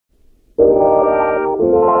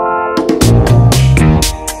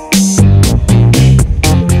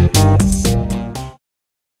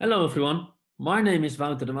Hello everyone, my name is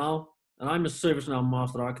Wouter de Waal and I'm a ServiceNow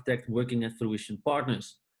Master Architect working at Fruition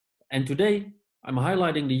Partners. And today I'm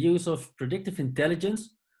highlighting the use of predictive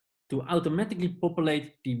intelligence to automatically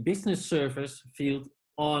populate the business service field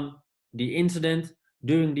on the incident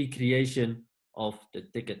during the creation of the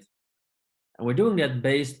ticket. And we're doing that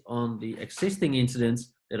based on the existing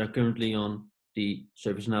incidents that are currently on the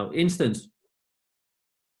ServiceNow instance.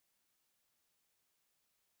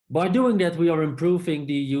 By doing that, we are improving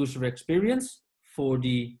the user experience for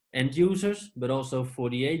the end users, but also for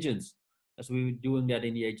the agents, as we're doing that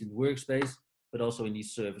in the agent workspace, but also in the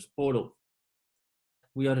service portal.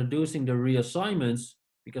 We are reducing the reassignments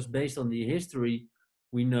because based on the history,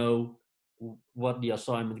 we know what the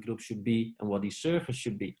assignment group should be and what the service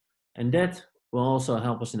should be. And that will also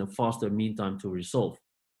help us in a faster mean time to resolve.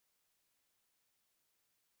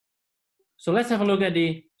 So let's have a look at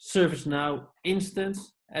the ServiceNow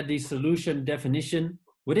instance at the solution definition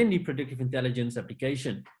within the predictive intelligence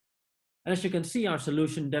application. And as you can see, our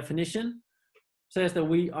solution definition says that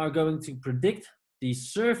we are going to predict the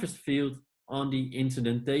service field on the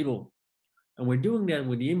incident table. And we're doing that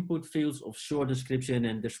with the input fields of short description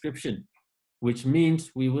and description, which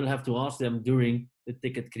means we will have to ask them during the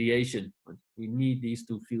ticket creation. We need these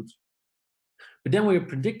two fields. But then we're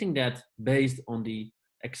predicting that based on the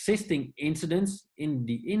existing incidents in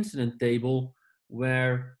the incident table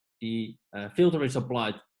where the filter is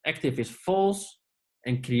applied. Active is false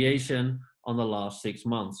and creation on the last 6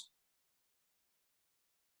 months.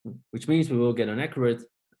 Which means we will get an accurate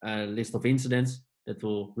list of incidents that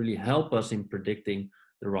will really help us in predicting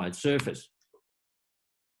the right service.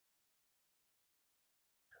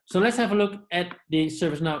 So let's have a look at the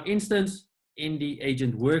ServiceNow instance in the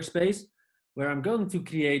agent workspace, where I'm going to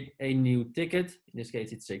create a new ticket. In this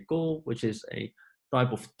case, it's a call, which is a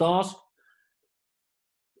type of task.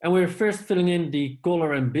 And we're first filling in the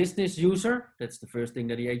caller and business user. That's the first thing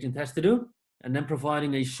that the agent has to do. And then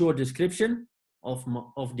providing a short description of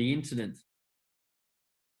the incident.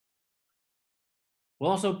 We'll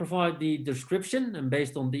also provide the description, and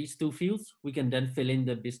based on these two fields, we can then fill in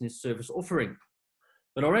the business service offering.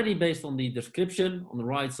 But already based on the description, on the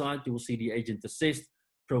right side, you will see the agent assist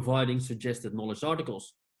providing suggested knowledge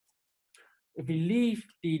articles. If we leave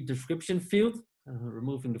the description field,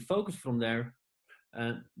 removing the focus from there,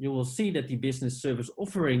 you will see that the business service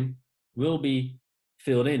offering will be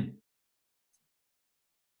filled in.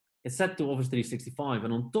 It's set to Office 365,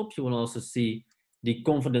 and on top you will also see the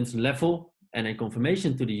confidence level and a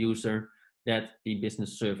confirmation to the user that the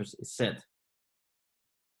business service is set.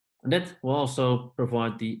 And that will also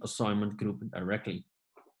provide the assignment group directly.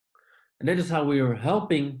 And that is how we are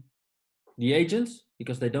helping the agents,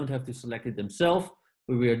 because they don't have to select it themselves,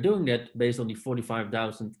 but we are doing that based on the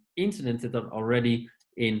 45,000 incidents that are already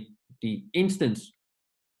in the instance.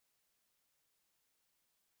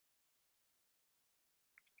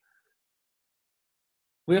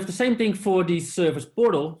 We have the same thing for the service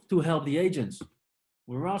portal to help the agents.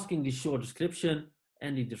 We're asking the short description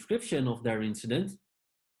and the description of their incident,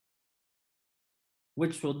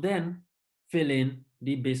 which will then fill in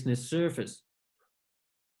the business service.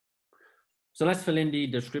 So let's fill in the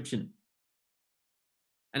description.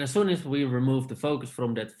 And as soon as we remove the focus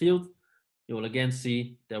from that field, you will again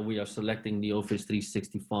see that we are selecting the Office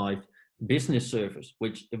 365 business service,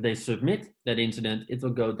 which if they submit that incident, it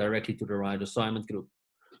will go directly to the right assignment group.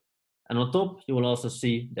 And on top, you will also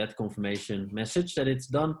see that confirmation message that it's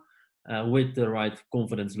done with the right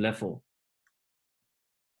confidence level.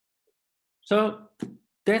 So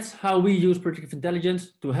that's how we use predictive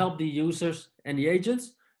intelligence to help the users and the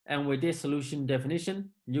agents. And with this solution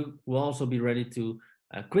definition, you will also be ready to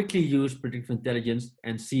quickly use predictive intelligence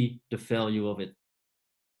and see the value of it.